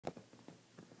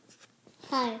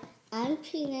Hi, I'm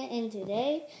Trina, and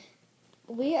today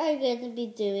we are going to be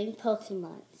doing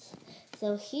Pokemons.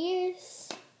 So here's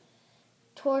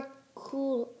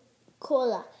Torkola.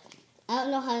 I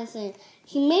don't know how to say it.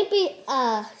 He may be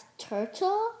a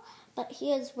turtle, but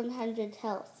he has 100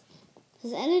 health.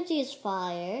 His energy is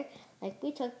fire, like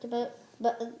we talked about,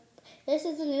 but this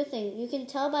is a new thing. You can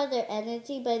tell by their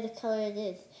energy by the color it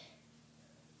is.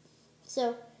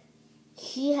 So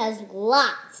he has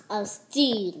lots of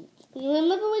steam. You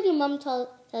remember when your mom tells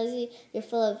you you're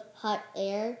full of hot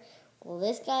air? Well,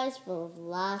 this guy's full of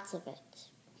lots of it.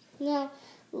 Now,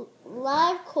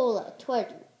 live cola,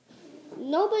 20.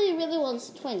 Nobody really wants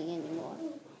 20 anymore.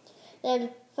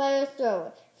 Then fire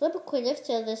thrower. Flip a coin if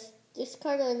this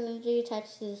card energy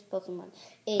attached to this Pokemon.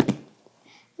 80.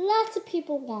 Lots of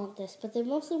people want this, but they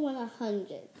mostly want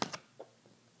 100.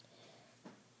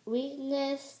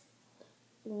 Weakness,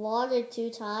 water 2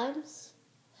 times.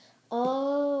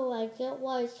 Oh, I get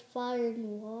why it's fire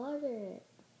and water.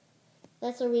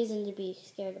 That's a reason to be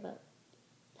scared about.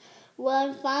 When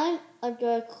I find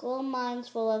there are coal mines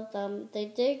full of them, they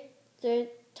dig their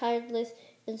tireless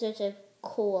in search of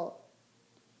coal.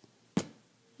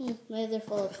 Maybe they're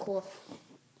full of coal.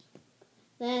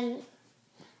 Then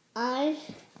I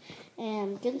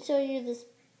am going to show you this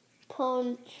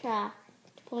Pwn Trap.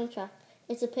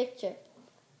 It's a picture.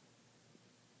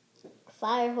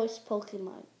 Fire host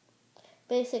Pokemon.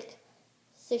 Basic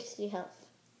 60 health.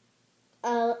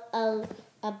 Ability.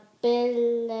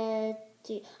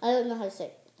 I don't know how to say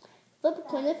it. Flip a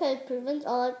coin if it prevents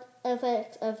all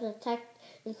effects of attack,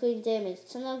 including damage.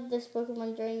 Send out this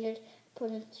Pokemon during your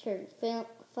opponent's turn.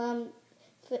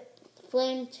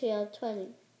 Flame Tail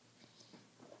 20.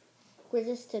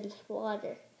 Resistance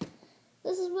water.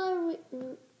 This is where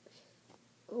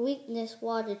weakness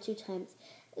water 2 times.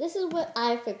 This is what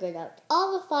I figured out.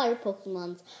 All the fire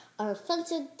Pokemons are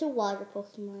offensive to water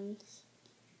Pokemons.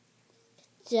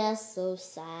 Just so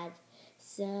sad.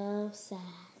 So sad.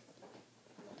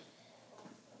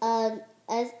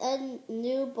 As a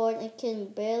newborn, it can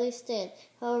barely stand.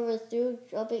 However, through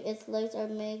dropping, its legs are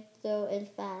made though and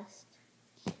fast.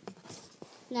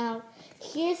 Now,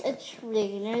 here's a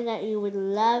trainer that you would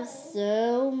love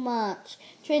so much.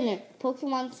 Trainer,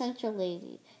 Pokemon Center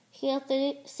Lady. Heal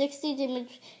 60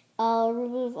 damage.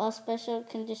 Remove all special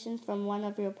conditions from one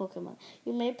of your Pokemon.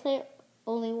 You may play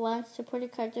only once to put a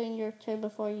card during your turn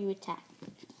before you attack.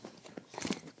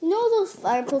 You know those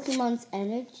fire Pokemon's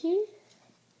energy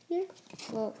here?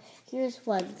 Well, here's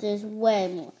one. There's way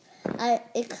more.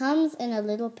 It comes in a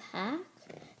little pack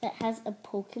that has a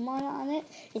Pokemon on it.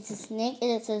 It's a snake and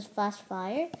it says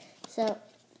flashfire. So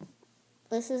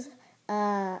this is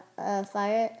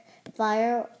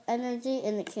fire energy,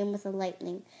 and it came with a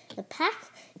lightning. The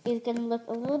pack is going to look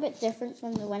a little bit different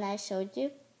from the one I showed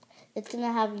you. It's going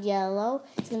to have yellow.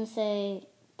 It's going to say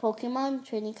Pokemon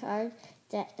trading card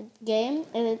game,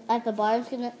 and at the bottom it's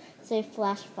going to say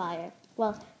flashfire.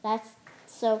 Well, that's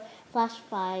so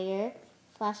flashfire.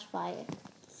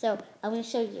 So I'm going to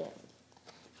show you.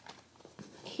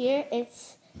 Here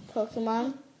it's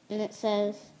Pokemon, and it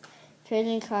says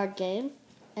trading card game.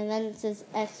 And then it says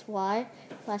XY,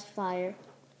 flashfire.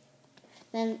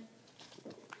 Then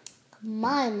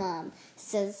my mom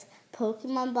says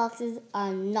Pokemon boxes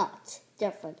are not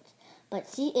different. But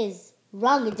she is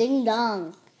wrong, ding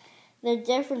dong. They're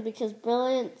different because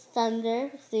Brilliant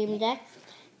Thunder theme deck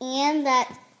and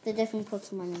that the different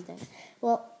Pokemon in there.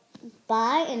 Well,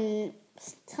 bye, and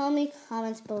tell me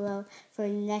comments below for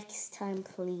next time,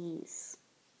 please.